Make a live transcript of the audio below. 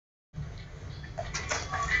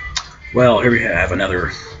Well, here we have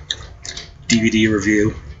another DVD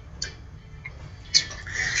review.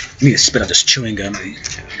 Let me spit out this chewing gum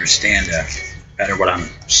to understand better what I'm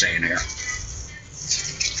saying here.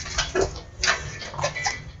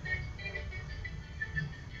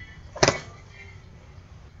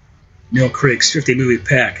 Mill Creek's 50 movie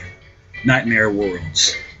pack, Nightmare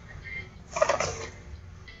Worlds.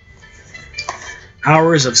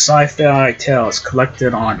 Hours of sci-fi tales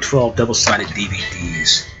collected on 12 double-sided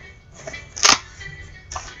DVDs.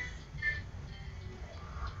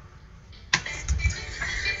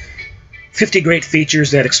 "50 great features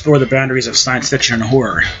that explore the boundaries of science fiction and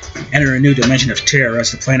horror. Enter a new dimension of terror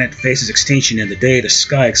as the planet faces extinction in the day the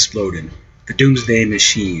sky exploded. The Doomsday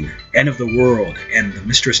Machine, End of the World, and the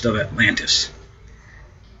Mistress of Atlantis.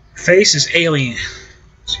 Face alien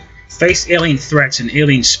threats and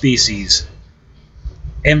alien species.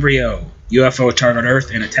 Embryo, UFO target Earth,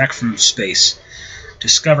 and attack from space.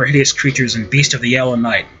 Discover hideous creatures and Beast of the Yellow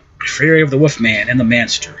Night, Fury of the Wolfman, and the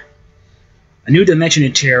Manster. A new dimension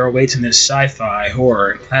of terror awaits in this sci-fi,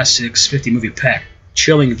 horror, classics 50 movie pack.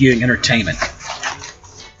 Chilling viewing entertainment."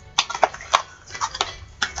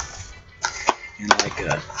 And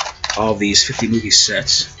like all these 50 movie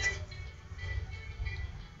sets,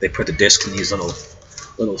 they put the discs in these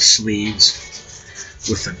little sleeves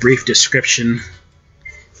with a brief description.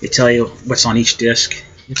 They tell you what's on each disc.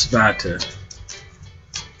 It's about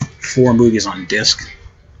 4 movies on disc.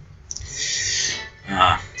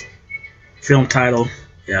 Film title,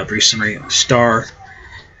 brief summary, star,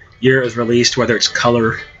 year it was released, whether it's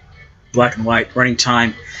color, black and white, running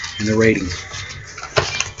time, and the rating.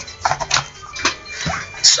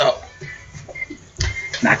 So,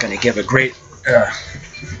 not going to give a great,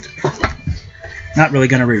 not really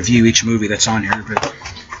going to review each movie that's on here, but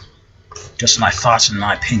just my thoughts and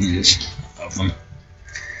my opinions of them.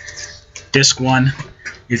 Disc 1,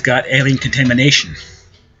 you've got Alien Contamination,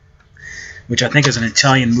 which I think is an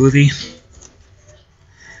Italian movie.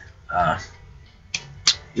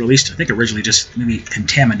 Released, I think, originally just maybe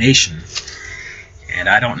Contamination. And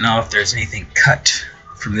I don't know if there's anything cut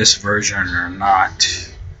from this version or not.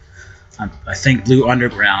 I think Blue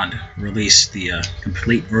Underground released the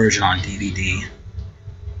complete version on DVD.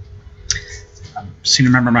 I seem to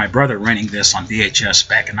remember my brother renting this on VHS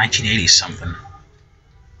back in 1980-something.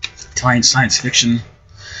 Italian science fiction.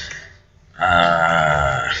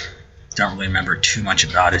 Don't really remember too much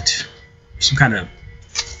about it. Some kind of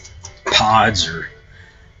pods or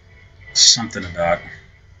something about.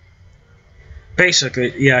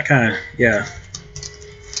 Basically, kind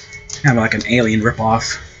of like an Alien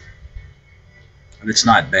ripoff. But it's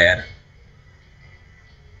not bad.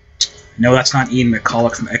 No, that's not Ian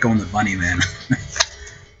McCulloch from Echo and the Bunnymen.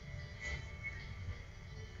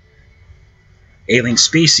 Alien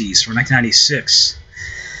Species from 1996.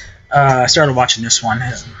 I started watching this one.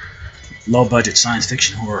 Low-budget science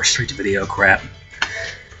fiction horror, straight-to-video crap.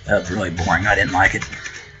 That was really boring. I didn't like it.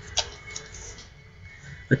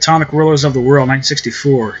 Atomic Rulers of the World,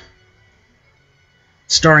 1964.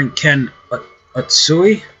 Starring Ken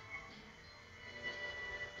Utsui.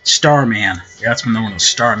 Starman. Yeah, that's one of those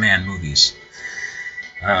Starman movies.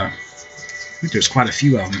 I think there's quite a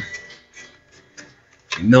few of them.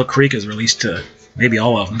 Mill Creek has released maybe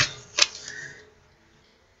all of them.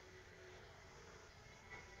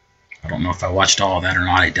 I don't know if I watched all of that or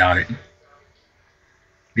not. I doubt it.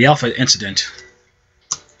 The Alpha Incident.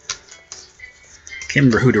 Can't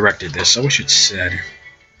remember who directed this. I wish it said.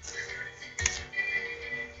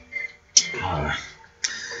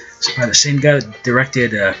 It's by the same guy that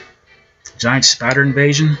directed Giant Spider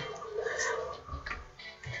Invasion.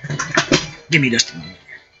 Give me just a moment.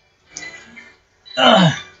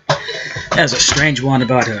 That's a strange one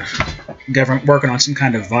about a government working on some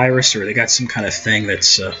kind of virus, or they got some kind of thing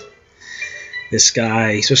that's this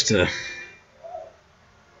guy. He's supposed to.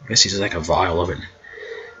 I guess he's like a vial of it.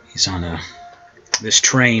 He's on this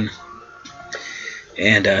train,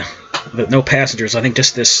 and with no passengers. I think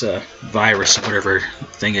just this virus, whatever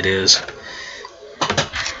thing it is.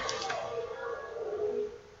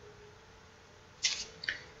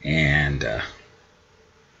 And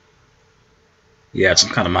yeah, it's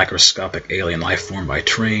some kind of microscopic alien life form by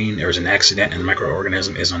train. There was an accident, and the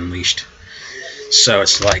microorganism is unleashed. So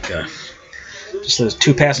it's like just those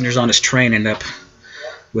 2 passengers on this train end up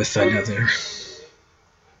with another.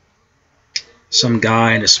 Some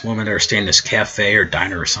guy and this woman are staying in this cafe or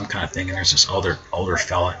diner or some kind of thing, and there's this older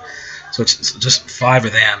fella. So it's just 5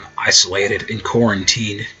 of them isolated and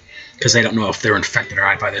quarantined because they don't know if they're infected or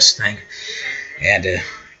not by this thing. And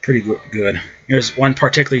pretty good. There's one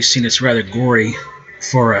particularly scene that's rather gory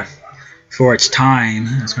for its time.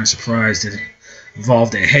 I was kind of surprised that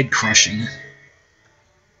involved a head crushing. I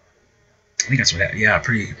think that's what happened. Yeah,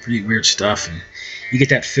 pretty weird stuff, and you get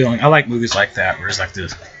that feeling. I like movies like that, where it's like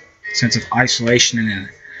the sense of isolation and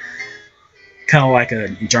kind of like a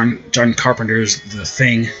John Carpenter's The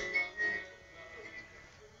Thing.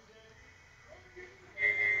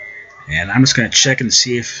 And I'm just going to check and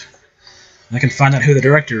see if I can find out who the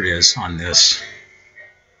director is on this.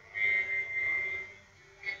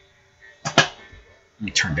 Let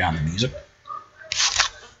me turn down the music.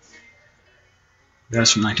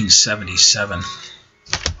 That's from 1977.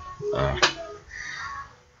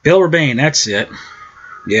 Bill Rebane, that's it.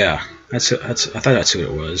 Yeah, I thought that's who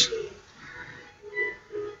it was.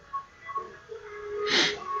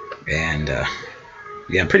 And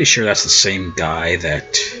yeah, I'm pretty sure that's the same guy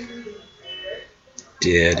that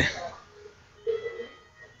did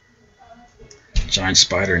Giant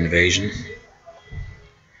Spider Invasion.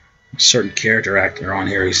 A certain character actor on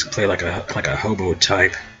here, he's played like a hobo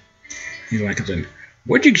type. He's like,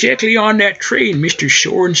 "What's exactly on that train, Mr.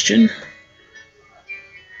 Sorensen?"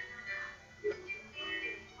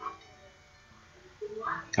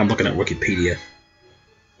 I'm looking at Wikipedia.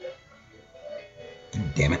 Oh,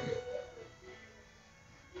 damn it.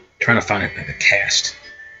 Trying to find the cast.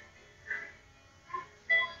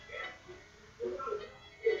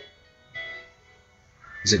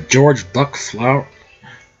 Is it George Buck Flower?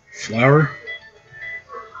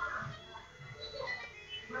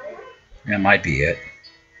 That might be it.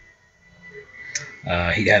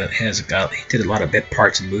 He did a lot of bit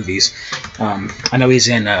parts in movies. I know he's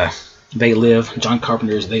in They Live, John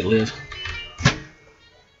Carpenter's They Live.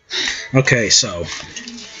 Okay, so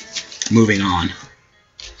moving on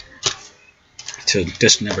to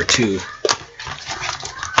disc number 2.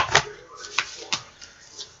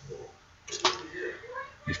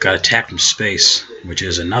 We've got Attack from Space, which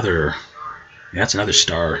is another. That's another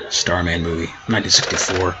Starman movie,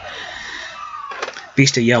 1964.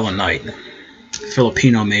 Beast of Yellow Night,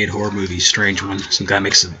 Filipino-made horror movie, strange one. Some guy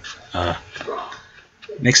makes a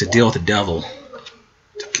deal with the devil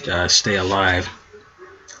to stay alive,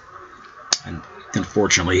 and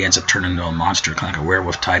unfortunately he ends up turning into a monster, kind of like a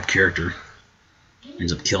werewolf type character.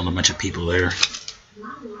 Ends up killing a bunch of people there.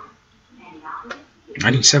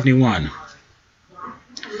 1971.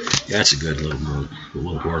 Yeah, that's a good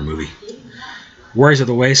little horror movie. Warriors of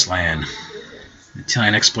the Wasteland,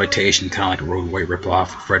 Italian exploitation, kind of like a Roadway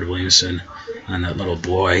ripoff of Fred Williamson and that little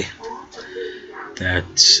boy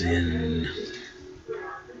that's in.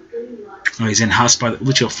 Oh, he's in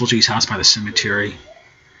Lucio Fulci's House by the Cemetery.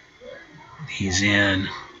 He's in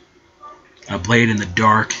A Blade in the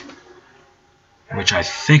Dark, which I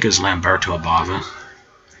think is Lamberto Bava.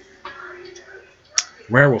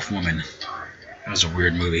 Werewolf Woman. That was a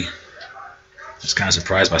weird movie. I was kind of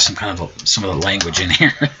surprised by some of the language in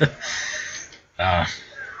here.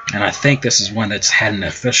 And I think this is one that's had an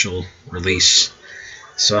official release,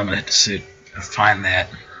 so I'm going to find that.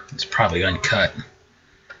 It's probably uncut.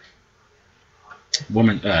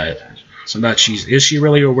 Woman, so about is she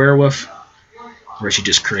really a werewolf, or is she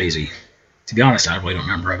just crazy? To be honest, I really don't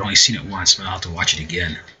remember. I've only seen it once, but I'll have to watch it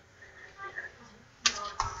again.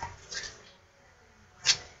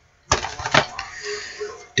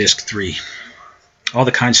 Disc 3. All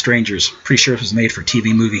the Kind Strangers. Pretty sure it was made for a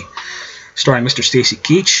TV movie. Starring Mr. Stacy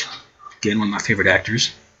Keach. Again, one of my favorite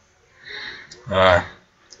actors. I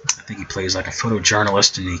think he plays like a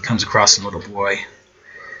photojournalist, and he comes across a little boy.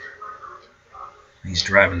 He's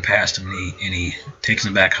driving past him, and he takes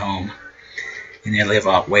him back home. And they live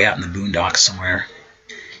way out in the boondocks somewhere.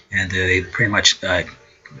 And they pretty much,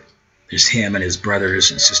 there's him and his brothers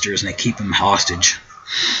and sisters, and they keep him hostage.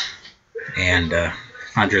 And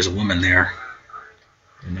find there's a woman there.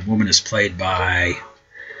 And the woman is played by,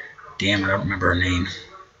 damn it, I don't remember her name.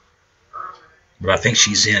 But I think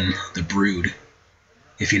she's in The Brood,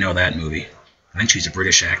 if you know that movie. I think she's a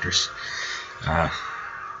British actress.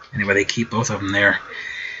 Anyway, they keep both of them there.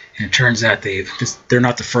 And it turns out they're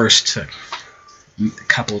not the first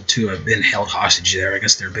couple to have been held hostage there. I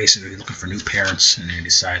guess they're basically looking for new parents, and they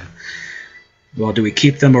decide, well, do we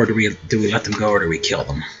keep them, or do we let them go, or do we kill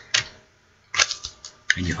them?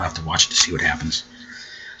 And you'll have to watch it to see what happens.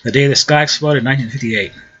 The Day the Sky Exploded,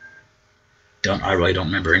 1958. I really don't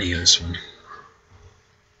remember any of this one.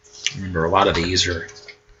 I remember a lot of these are,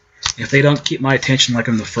 if they don't keep my attention like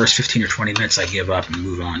in the first 15 or 20 minutes, I give up and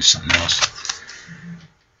move on to something else.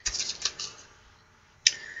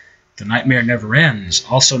 The Nightmare Never Ends,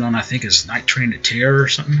 also known, I think, as Night Train to Terror or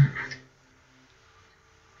something.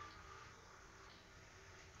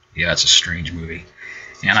 Yeah, it's a strange movie,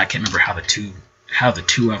 and I can't remember how the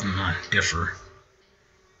two of them differ.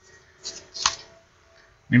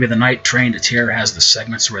 Maybe the Night Train to Terror has the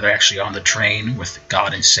segments where they're actually on the train with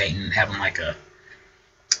God and Satan having like a,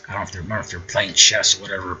 I don't know if they're playing chess or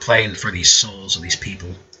whatever, playing for these souls of these people.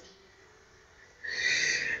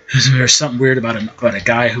 There's something weird about a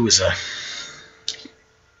guy who was a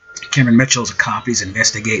Cameron Mitchell's a cop. He's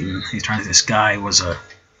investigating. He's trying to. This guy was a.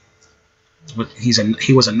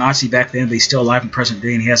 He was a Nazi back then, but he's still alive in present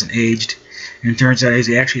day, and he hasn't aged. And it turns out he's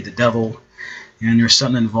actually the devil. And there's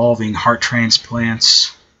something involving heart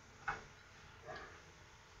transplants.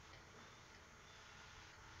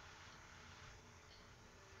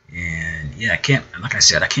 And yeah, like I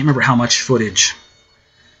said, I can't remember how much footage,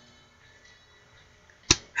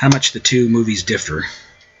 how much the two movies differ.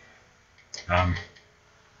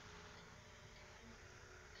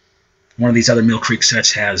 One of these other Mill Creek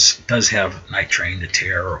sets does have Night Train to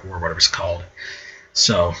Terror or whatever it's called.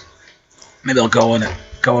 So maybe I'll go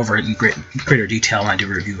over it in greater detail when I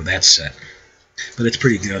do a review of that set. But it's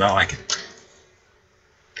pretty good. I like it.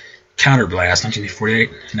 Counterblast,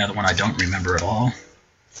 1948. Another one I don't remember at all.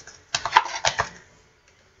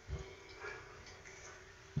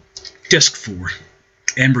 Disc 4.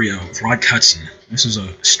 Embryo with Rod Hudson. This is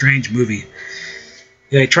a strange movie.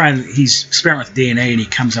 Yeah, he's experimenting with DNA, and he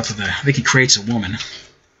comes up with I think he creates a woman.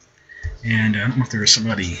 And I don't know if there's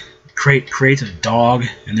somebody creates a dog,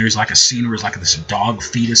 and there's like a scene where there's like this dog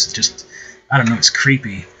fetus. It's just, I don't know, it's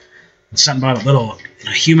creepy. It's something about a little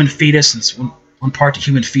human fetus, and one part the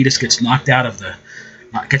human fetus gets knocked out of the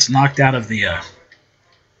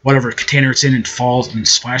whatever container it's in and falls and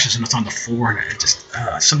splashes and it's on the floor, and it just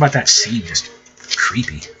something about that scene just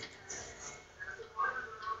creepy.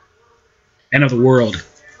 End of the World.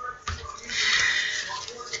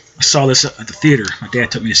 I saw this at the theater. My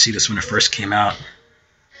dad took me to see this when it first came out.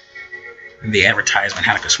 And the advertisement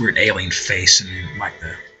had like this weird alien face and like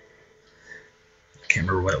I can't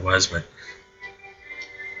remember what it was, but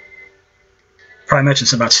probably mentioned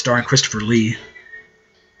something about starring Christopher Lee.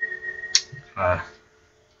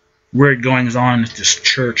 Weird goings on at this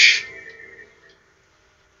church.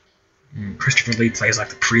 And Christopher Lee plays like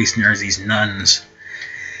the priest, and there's these nuns.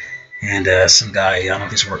 And some guy, I don't know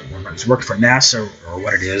if he's working for NASA or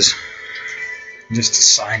what it is, just a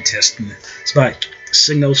scientist. And it's about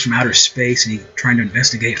signals from outer space, and he's trying to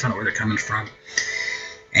investigate, find out where they're coming from.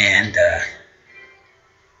 And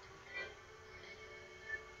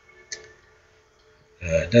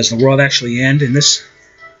does the world actually end in this?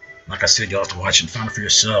 Like I said, you'll have to watch it and find it for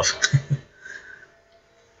yourself.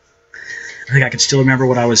 I think I can still remember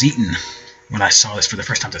what I was eating when I saw this for the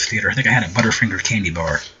first time at the theater. I think I had a Butterfinger candy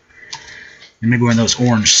bar. And maybe one of those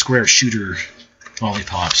orange square shooter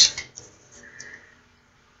lollipops.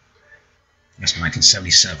 That's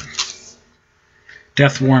 1977.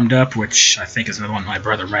 Death Warmed Up, which I think is another one my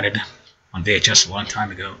brother rented on VHS a long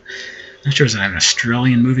time ago. I'm not sure it's an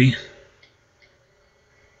Australian movie.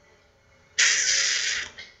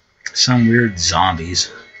 Some weird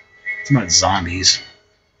zombies. It's about zombies.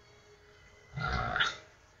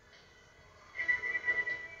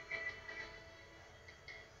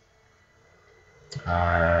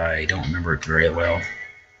 I don't remember it very well.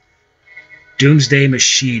 Doomsday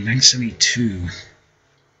Machine, 1972.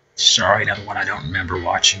 Sorry, another one I don't remember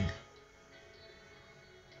watching.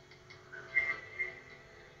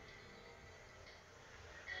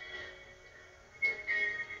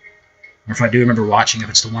 Or if I do remember watching, if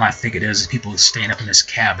it's the one I think it is people staying up in this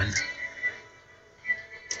cabin.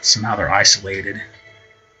 Somehow they're isolated.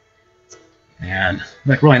 And,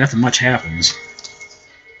 like, really nothing much happens.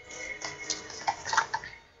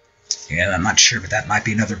 Yeah, I'm not sure, but that might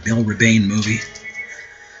be another Bill Rebane movie.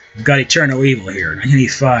 We've got Eternal Evil here,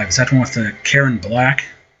 1985. Is that the one with Karen Black?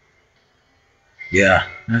 Yeah,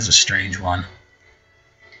 that's a strange one.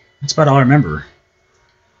 That's about all I remember.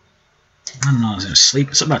 I don't know, is it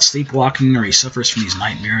something about sleepwalking, or he suffers from these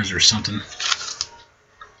nightmares or something?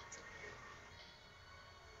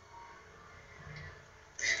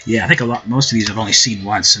 Yeah, I think most of these I've only seen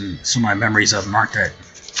once, and some of my memories of them aren't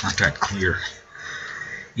that clear.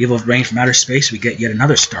 Evil Brain from Outer Space, we get yet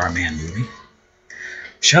another Starman movie.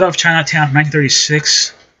 Shadow of Chinatown,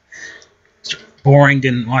 1936. It's boring,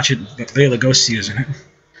 didn't watch it, but Bela Lugosi is in it.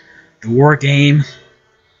 The War Game.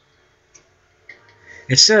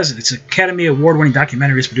 It says it's an Academy Award-winning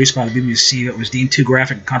documentary produced by the BBC that was deemed too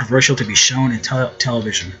graphic and controversial to be shown in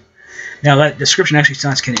television. Now, that description actually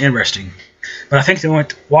sounds kind of interesting, but I think they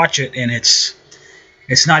want to watch it, and it's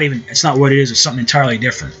not what it is. It's something entirely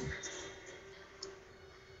different.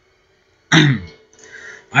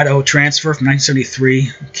 Idaho Transfer from 1973,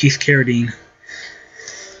 Keith Carradine.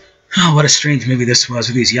 Oh, what a strange movie this was,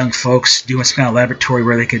 with these young folks doing some kind of laboratory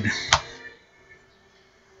where they could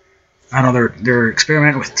I don't know, they're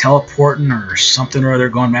experimenting with teleporting or something or other,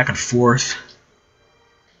 going back and forth.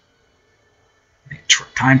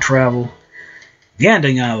 Time travel. The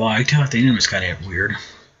ending I liked. The ending was kind of weird.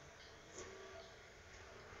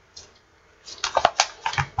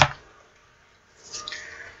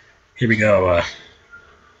 Here we go.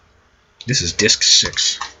 This is disc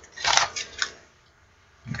 6.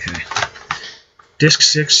 Okay. Disc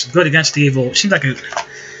 6, Good Against Evil. It seems like the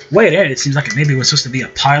way it ended, it seems like it maybe was supposed to be a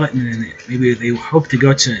pilot, and then maybe they hoped to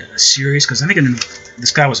go to a series. Because I think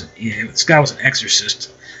this guy was an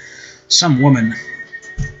exorcist. Some woman.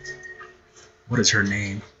 What is her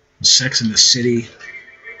name? Sex and the City.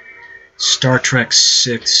 Star Trek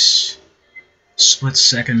 6. Split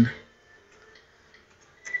Second.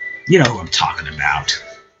 You know who I'm talking about.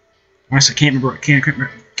 I can't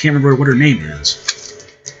remember what her name is.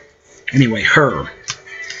 Anyway, her.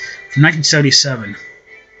 From 1977.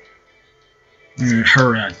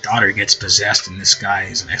 Her daughter gets possessed, and this guy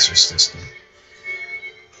is an exorcist. And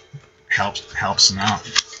helps him out.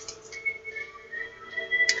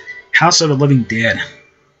 House of the Living Dead.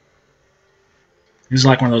 This is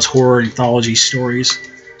like one of those horror anthology stories.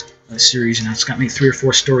 Series, and it's got me 3 or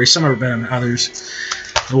 4 stories. Some are better than others.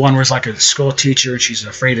 The one where it's like a school teacher, and she's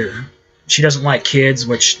afraid of. She doesn't like kids,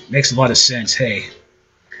 which makes a lot of sense. Hey,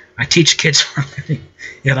 I teach kids for a living,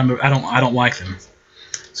 yet I don't like them.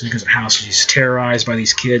 So because of how she's terrorized by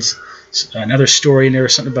these kids. Another story, and there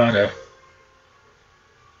was something about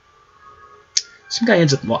some guy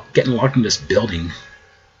ends up getting locked in this building.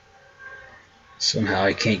 Somehow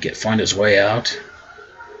he can't find his way out.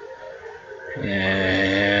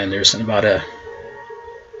 And there's something about a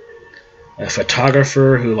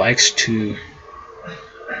photographer who likes to,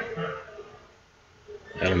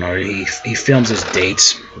 I don't know, he films his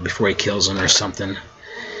dates before he kills them or something.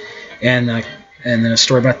 And then a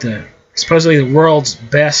story about supposedly the world's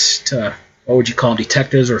best, what would you call them,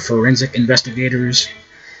 detectives or forensic investigators.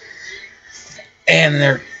 And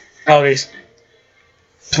they're always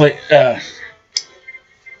kind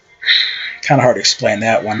of hard to explain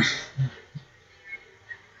that one.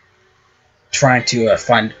 Trying to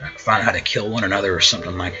find how to kill one another or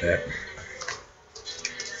something like that.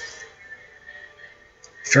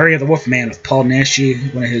 Fury of the Wolfman with Paul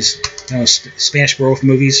Naschy, one of his Spanish werewolf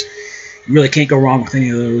movies. You really can't go wrong with any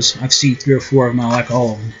of those. I've seen 3 or 4 of them. I like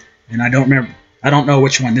all of them, and I don't know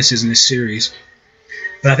which one this is in this series,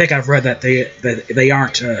 but I think I've read that they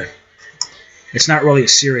aren't. It's not really a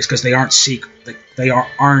series because they aren't sequels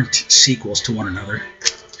to one another.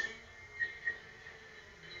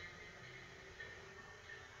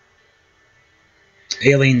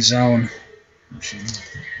 Alien Zone.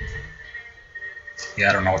 Yeah,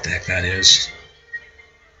 I don't know what the heck that is.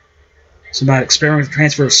 It's about experiment with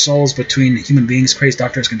transfer of souls between human beings. Crazed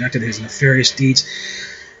doctor has conducted his nefarious deeds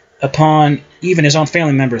upon even his own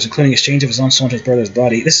family members, including exchange of his own soul into his brother's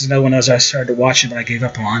body. This is another one as I started to watch it, but I gave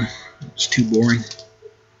up on. It's too boring.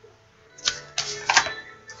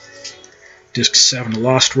 Disc 7, The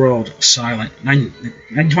Lost World, Silent,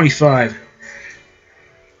 1925.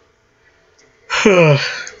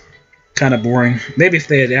 Kind of boring. Maybe if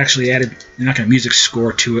they had actually added like a music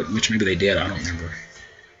score to it, which maybe they did, I don't remember.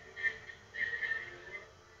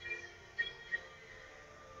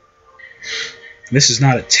 This is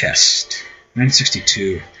Not a Test,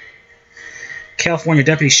 1962. California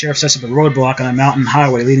deputy sheriff sets up a roadblock on a mountain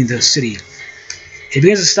highway leading to the city. He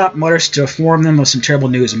begins to stop motorists to inform them of some terrible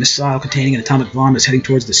news. A missile containing an atomic bomb is heading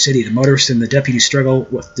towards the city. The motorists and the deputy struggle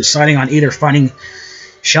with deciding on either finding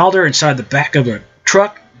shelter inside the back of a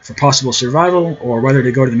truck for possible survival, or whether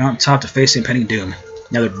to go to the mountaintop to face the impending doom.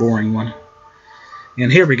 Another boring one.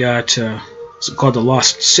 And here we got something called The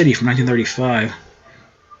Lost City from 1935.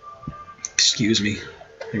 Excuse me.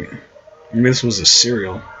 Maybe this was a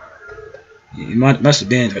serial. It must have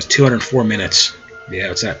been. It was 204 minutes. Yeah,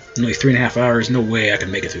 it's at only 3.5 hours. No way I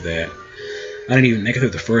can make it through that. I didn't even make it through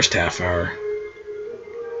the first half hour.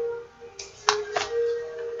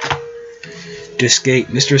 Disc 8,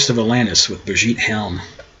 Mistress of Atlantis with Brigitte Helm.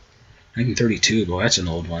 1932, boy, that's an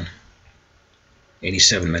old one.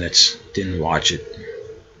 87 minutes. Didn't watch it.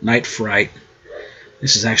 Night Fright.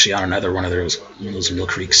 This is actually on another one of those Mill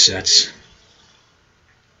Creek sets.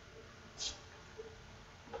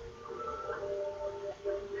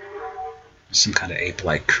 Some kind of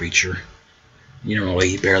ape-like creature.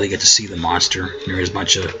 You barely get to see the monster. There's a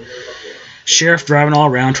bunch of sheriff driving all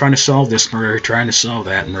around trying to solve this murder, trying to solve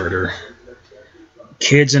that murder.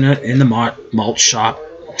 Kids in the malt shop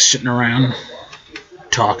sitting around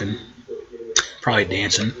talking, probably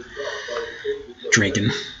dancing, drinking.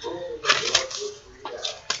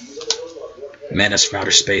 Menace from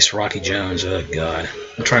Outer Space, Rocky Jones. Oh God,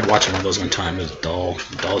 I tried watching one of those one time. It was dull.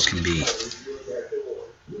 Dulls can be.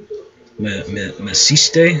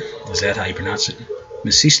 Mesiste? Is that how you pronounce it?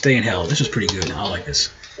 Mesiste in Hell. This was pretty good. I like this.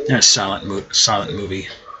 And a silent movie.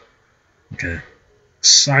 Okay.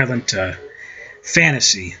 Silent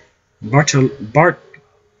fantasy. Bart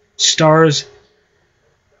stars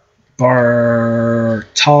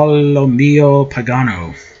Bartolomeo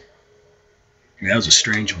Pagano. Yeah, that was a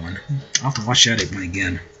strange one. I'll have to watch that one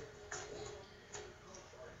again.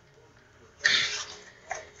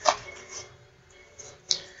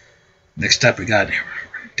 Next up, we got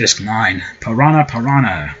Disc 9.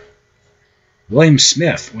 Piranha. William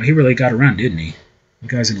Smith. Well, he really got around, didn't he? The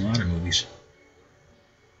guy's in a lot of movies.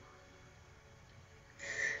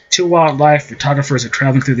 Two wildlife photographers are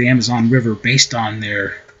traveling through the Amazon River based on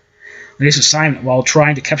their latest assignment. While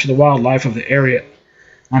trying to capture the wildlife of the area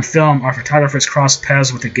on film, our photographers cross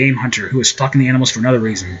paths with a game hunter who is stalking the animals for another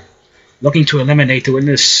reason. Looking to eliminate the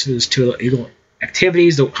witnesses to illegal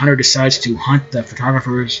activities, the hunter decides to hunt the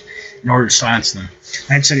photographers in order to silence them.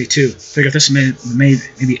 1972. Figure if this was made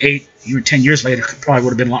maybe 8, even 10 years later, it probably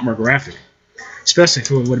would have been a lot more graphic. Especially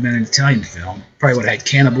if it would have been an Italian film. Probably would have had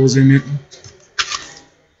cannibals in it.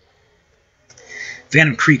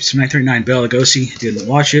 Phantom Creeps from 1939, Bela Lugosi. Didn't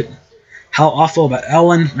watch it. How Awful About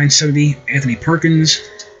Ellen, 1970, Anthony Perkins.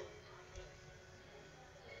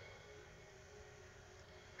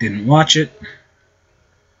 Didn't watch it.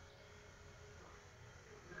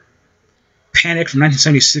 Panic from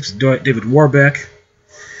 1976, David Warbeck.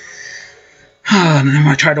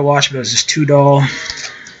 I tried to watch, but it was just too dull.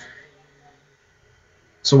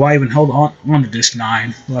 So why even hold on to Disc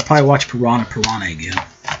 9? Well, I'll probably watch Piranha again.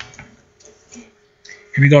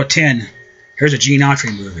 Here we go, 10. Here's a Gene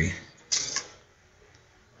Autry movie.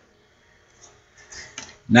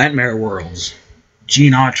 Nightmare Worlds.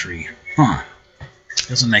 Gene Autry. Huh.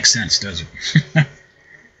 Doesn't make sense, does it?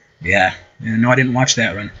 Yeah. No, I didn't watch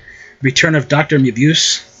that one. Return of Dr.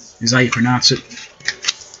 Mabuse is how you pronounce it.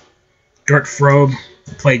 Gert Frobe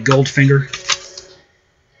played Goldfinger.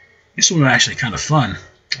 This one was actually kind of fun.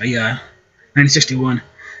 1961.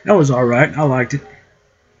 That was alright. I liked it.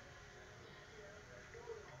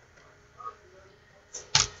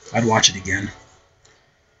 I'd watch it again.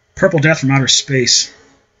 Purple Death from Outer Space.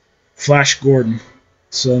 Flash Gordon.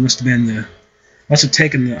 So it must have been must have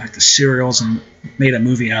taken the serials and made a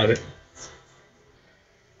movie out of it.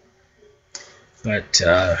 But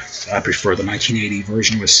I prefer the 1980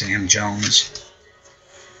 version with Sam Jones.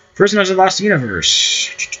 Prisoners of the Lost Universe.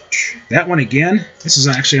 That one again. This is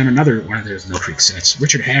actually on another one of those Mill Creek sets.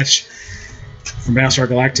 Richard Hatch from Battlestar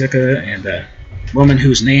Galactica and a woman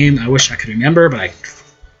whose name I wish I could remember, but I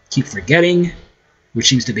keep forgetting, which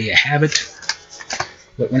seems to be a habit.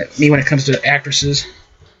 But when it comes to actresses,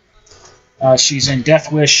 she's in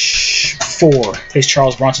Death Wish 4. Plays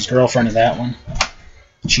Charles Bronson's girlfriend in that one.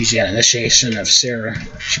 She's the initiation of Sarah.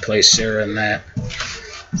 She plays Sarah in that.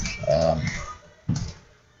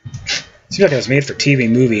 Seems like it was made for TV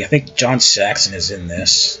movie. I think John Saxon is in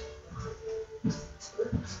this.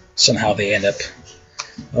 Somehow they end up,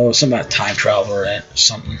 something about time travel or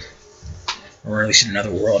something. Or at least in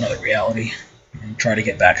another world, another reality. And try to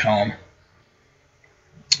get back home.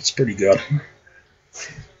 It's pretty good.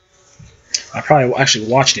 I probably actually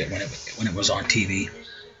watched it when it was on TV.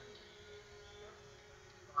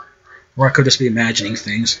 Or I could just be imagining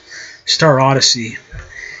things. Star Odyssey.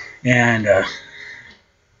 And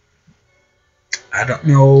I don't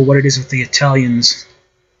know what it is with the Italians.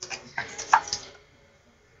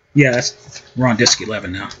 Yeah, we're on Disc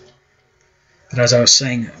 11 now. But as I was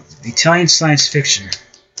saying, the Italian science fiction,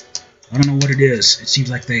 I don't know what it is. It seems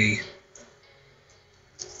like they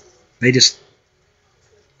just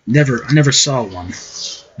I never saw one.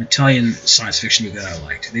 An Italian science fiction movie that I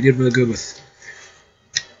liked. They did really good with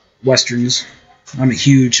Westerns. I'm a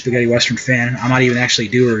huge spaghetti Western fan. I might even actually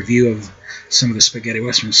do a review of some of the spaghetti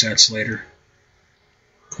Western sets later.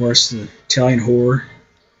 Of course, the Italian horror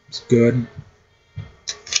is good.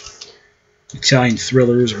 Italian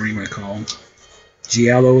thrillers, or what do you want to call them.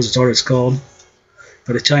 Giallos is what it's called.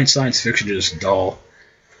 But Italian science fiction is just dull.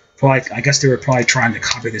 I guess they were probably trying to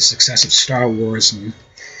copy the success of Star Wars, and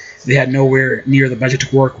they had nowhere near the budget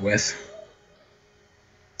to work with.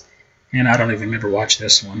 And I don't even remember watching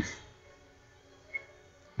this one.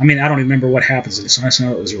 I mean, I don't even remember what happens in this one. I just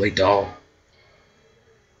know it was really dull.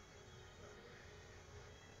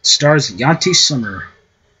 Stars Yanti Summer.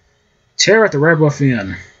 Terror at the Red Wolf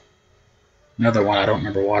Inn. Another one I don't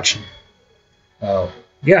remember watching. Oh,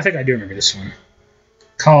 yeah, I think I do remember this one.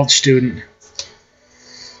 College student.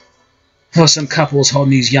 Well, some couples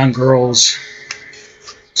holding these young girls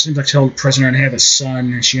seems like she told the prisoner and have a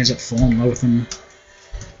son, and she ends up falling in love with him,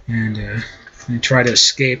 and they try to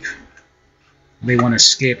escape. They want to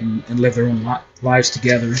escape and live their own lives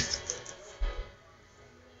together.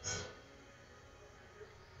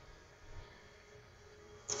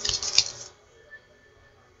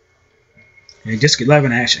 And Disc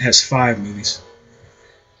 11 actually has 5 movies.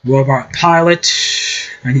 Robot Pilot,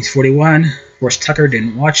 1941. Forrest Tucker,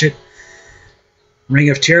 didn't watch it. Ring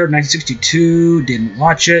of Terror, 1962, didn't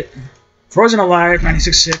watch it. Frozen Alive,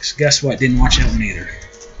 1966, guess what? Didn't watch that one either.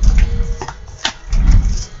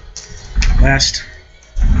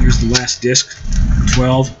 Here's the last disc,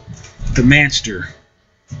 12. The Manster.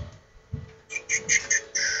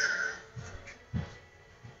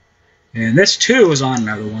 And this too is on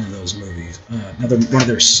another one of those movies, another one of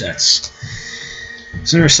their sets.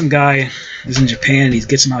 So there's some guy who's in Japan, and he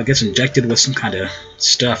gets injected with some kind of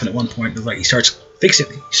stuff, and at one point, like he starts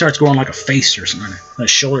growing like a face or something. On his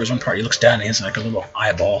shoulder is one part. He looks down, and he has like a little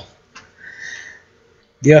eyeball.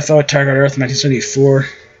 UFO Target Earth, 1974.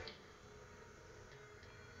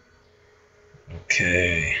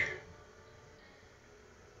 Okay.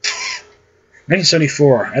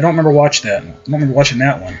 1974. I don't remember watching that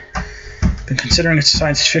one. Been considering it's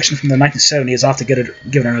science fiction from the 1970s. I'll have to give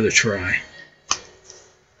it another try.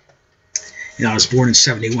 You know, I was born in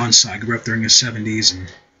 71, so I grew up during the 70s,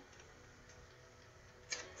 and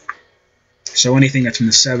so anything that's from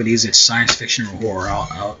the 70s, it's science fiction or horror,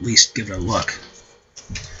 I'll at least give it a look.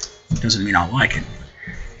 Doesn't mean I'll like it.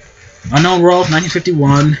 Unknown World,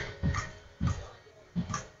 1951.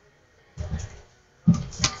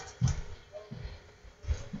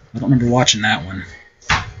 I don't remember watching that one.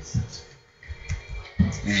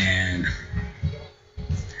 And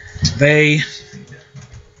They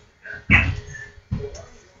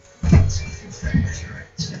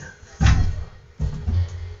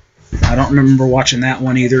I don't remember watching that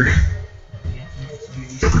one either.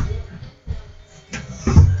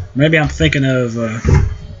 Maybe I'm thinking of an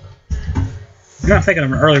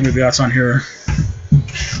earlier movie that's on here.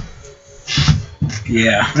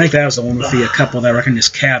 Yeah, I think that was the one with the couple that were in this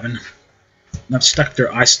cabin. Not stuck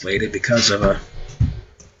there isolated because of all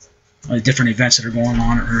the different events that are going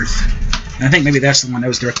on Earth. And I think maybe that's the one that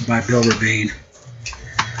was directed by Bill Ravine.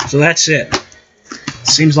 So that's it.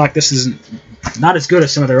 Seems like this is not as good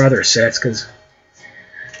as some of their other sets, because,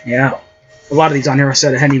 yeah, a lot of these on here I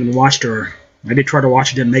said I hadn't even watched, or I did try to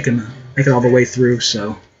watch it, didn't make it all the way through,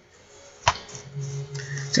 so.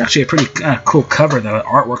 It's actually a pretty cool cover. The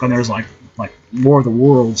artwork on there is like War of the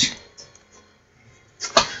Worlds.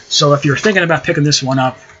 So if you're thinking about picking this one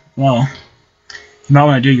up, well, you might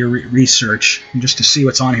want to do your research just to see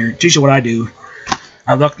what's on here. It's usually what I do.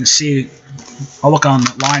 I look to see. I'll look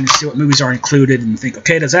online and see what movies are included and think,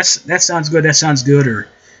 okay, does that sounds good? That sounds good, or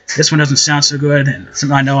this one doesn't sound so good, and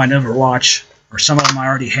something I know I never watch, or some of them I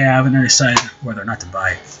already have, and then decide whether or not to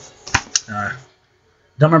buy it.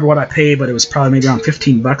 Don't remember what I paid, but it was probably maybe around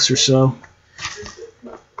 $15 or so.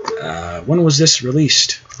 When was this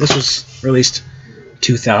released? This was released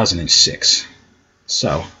 2006.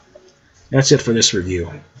 So that's it for this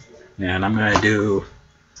review. And I'm going to do,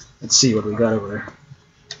 let's see what we got over there.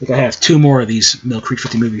 I think I have 2 more of these Mill Creek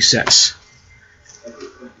 50 movie sets.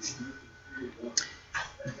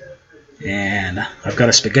 And I've got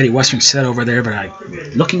a spaghetti western set over there, but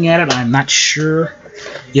looking at it, I'm not sure.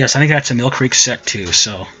 Yes, I think that's a Mill Creek set too,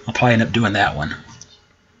 so I'll probably end up doing that one.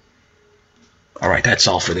 Alright, that's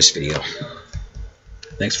all for this video.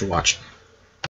 Thanks for watching.